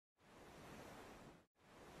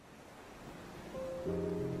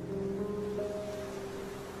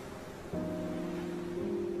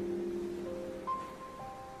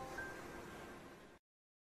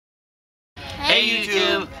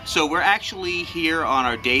So we're actually here on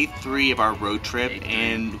our day 3 of our road trip,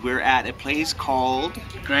 and we're at a place called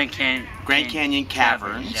Grand Canyon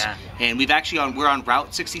Caverns. Yeah. And we're on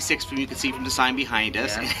Route 66, from you can see from the sign behind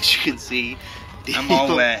us. Yeah. And as you can see, I'm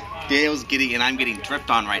all wet. Dale's getting, and I'm getting dripped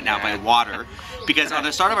on right now by water. Because on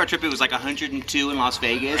the start of our trip it was like 102 in Las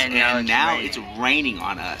Vegas, and now it's raining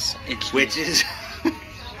on us, which is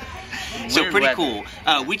so pretty cool.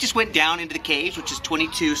 We just went down into the caves, which is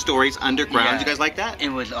 22 stories underground. Yeah. You guys like that? It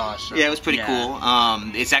was awesome. Yeah, it was pretty cool.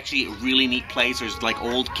 It's actually a really neat place. There's like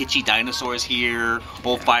old kitschy dinosaurs here,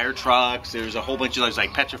 old fire trucks. There's a whole bunch of those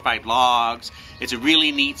like petrified logs. It's a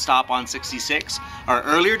really neat stop on 66.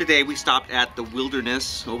 Earlier today we stopped at the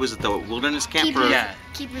Wilderness. What was it? The Wilderness Camper.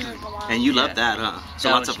 Keepers of the Lion. And you loved that, huh? So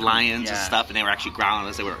lots of lions and stuff, and they were actually growling at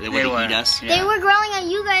us. They wouldn't eat us. Yeah. They were growling at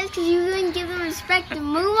you guys because you didn't give them respect to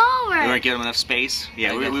move over. We weren't giving them enough space.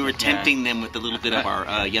 Yeah, we were tempting them with a little bit of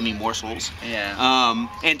our yummy morsels. Yeah.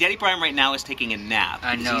 And Daddy Bryan right now is taking a nap.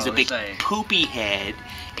 I know. He's a big poopy head,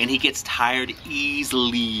 and he gets tired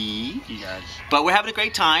easily. He does. But we're having a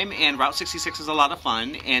great time, and Route 66 is a lot of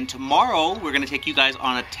fun. And tomorrow we're going to take you guys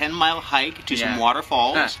on a 10-mile hike to some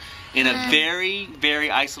waterfalls. In a very, very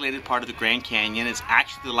isolated part of the Grand Canyon. It's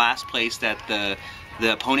actually the last place that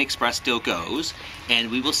the Pony Express still goes. And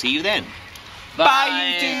we will see you then.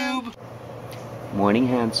 Bye, YouTube! Morning,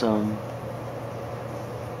 handsome.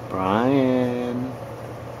 Bryan.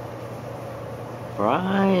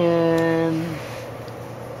 Bryan.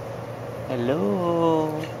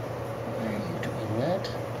 Hello. Why are you doing that?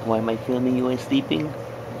 Why am I filming you and sleeping?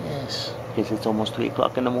 Yes. Because it's almost 3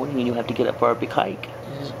 o'clock in the morning and you have to get up for our big hike.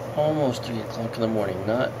 It is almost 3 o'clock in the morning,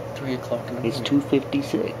 not 3 o'clock in the morning. It's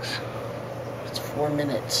 2:56. It's 4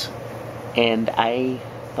 minutes. And I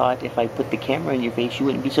thought if I put the camera in your face, you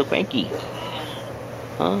wouldn't be so cranky.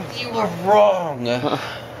 Huh? You were wrong.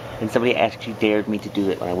 And somebody actually dared me to do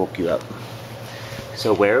it when I woke you up.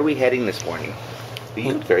 So where are we heading this morning?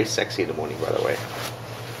 You look very sexy in the morning, by the way.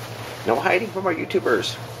 No hiding from our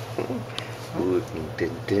YouTubers.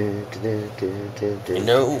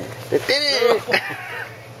 No.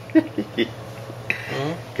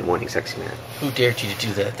 Good morning, sexy man. Who dared you to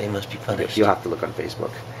do that? They must be punished. You'll have to look on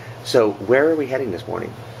Facebook. So, where are we heading this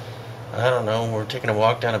morning? I don't know. We're taking a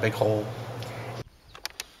walk down a big hole.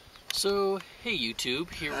 So, hey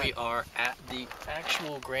YouTube, here we are at the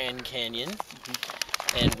actual Grand Canyon,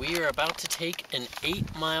 and we are about to take an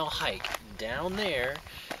 8-mile hike down there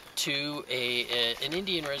to an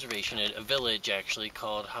Indian reservation, a village actually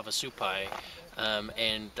called Havasu.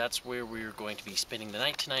 And that's where we're going to be spending the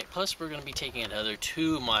night tonight. Plus, we're going to be taking another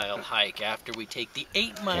 2-mile hike after we take the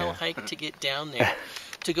 8-mile hike to get down there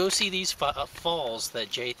to go see these falls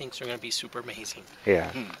that Jay thinks are going to be super amazing.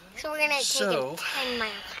 Yeah. So we're going to take a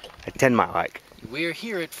 10-mile hike. A 10-mile hike. We're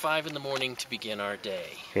here at 5 in the morning to begin our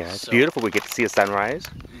day. Yeah, it's beautiful. We get to see a sunrise.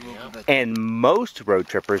 Yeah. And most road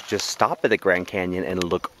trippers just stop at the Grand Canyon and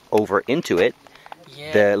look over into it.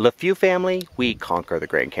 Yeah. The LeFew family, we conquer the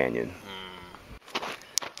Grand Canyon.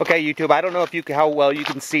 Okay, YouTube, I don't know if how well you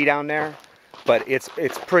can see down there, but it's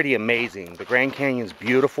pretty amazing. The Grand Canyon's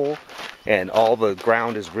beautiful, and all the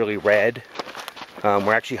ground is really red.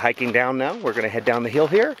 We're actually hiking down now. We're going to head down the hill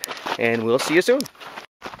here, and we'll see you soon.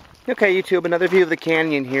 Okay, YouTube, another view of the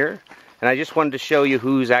canyon here, and I just wanted to show you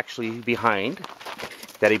who's actually behind.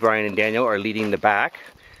 Daddy Bryan and Daniel are leading the back,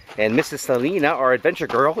 and Mrs. Selena, our adventure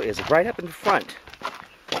girl, is right up in front.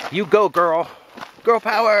 You go, girl! Girl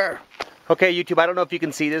power! Okay, YouTube, I don't know if you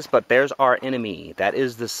can see this, but there's our enemy. That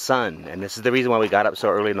is the sun, and this is the reason why we got up so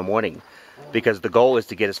early in the morning. Because the goal is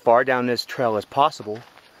to get as far down this trail as possible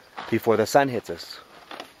before the sun hits us.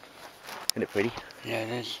 Isn't it pretty? Yeah, it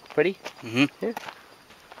is. Pretty? Mm-hmm. Yeah.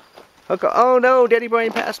 Okay. Oh no, Daddy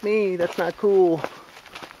Bryan passed me. That's not cool.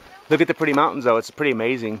 Look at the pretty mountains, though. It's pretty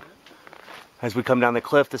amazing. As we come down the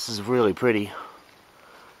cliff, this is really pretty.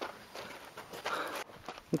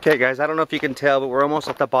 Okay guys, I don't know if you can tell, but we're almost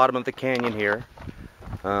at the bottom of the canyon here.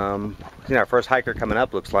 Our first hiker coming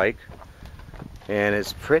up, looks like. And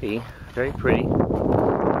it's pretty, very pretty.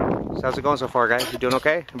 So how's it going so far, guys? You doing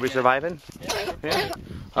okay? Everybody surviving? Yeah.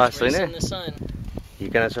 Selena, in the sun. You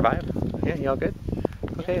gonna survive? Yeah, you all good?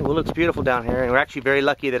 Okay, well it looks beautiful down here, and we're actually very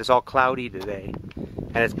lucky that it's all cloudy today.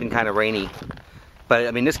 And it's been kind of rainy. But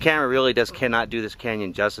I mean, this camera really cannot do this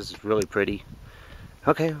canyon justice. It's really pretty.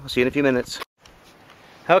 Okay, we'll see you in a few minutes.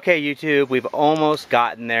 Okay, YouTube, we've almost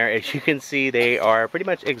gotten there. As you can see, they are pretty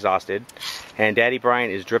much exhausted. And Daddy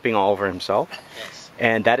Bryan is dripping all over himself. Yes.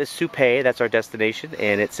 And that is Supay, that's our destination.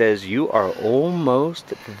 And it says, you are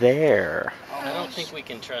almost there. I don't think we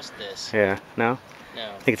can trust this. Yeah, no?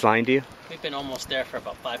 No. I think it's lying to you? We've been almost there for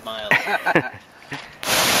about 5 miles.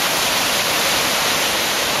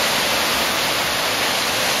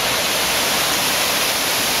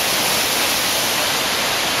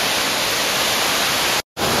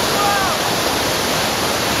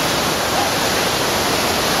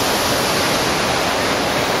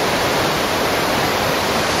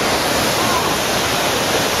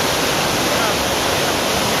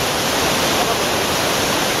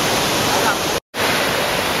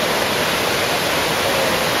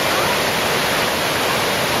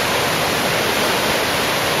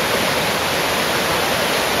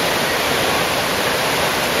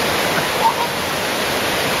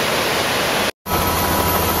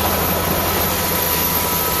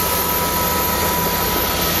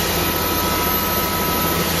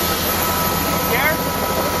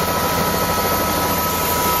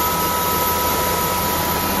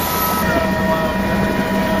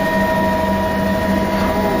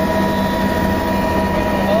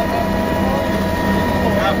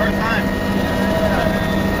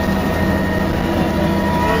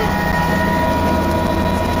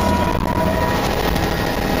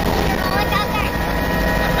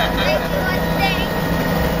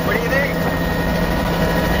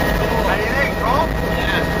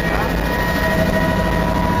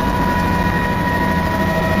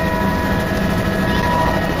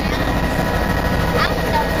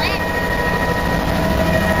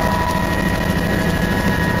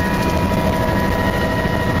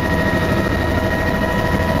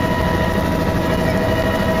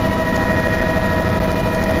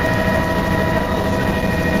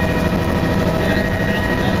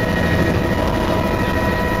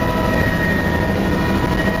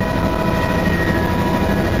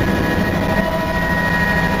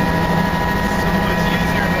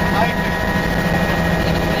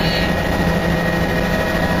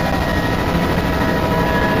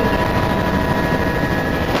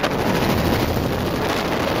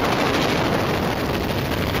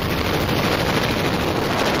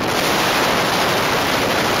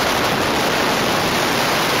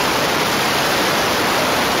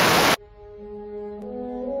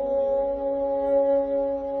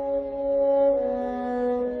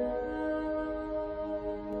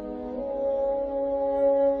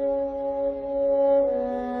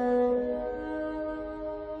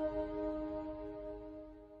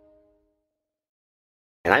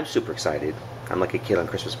 And I'm super excited. I'm like a kid on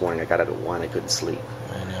Christmas morning. I got up at 1. I couldn't sleep.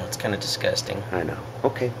 I know, it's kind of disgusting. I know.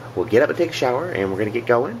 Okay, we'll get up and take a shower, and we're going to get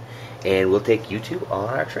going. And we'll take you two on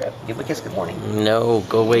our trip. Give them a kiss good morning. No,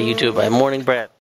 go away, YouTube. I have morning breath.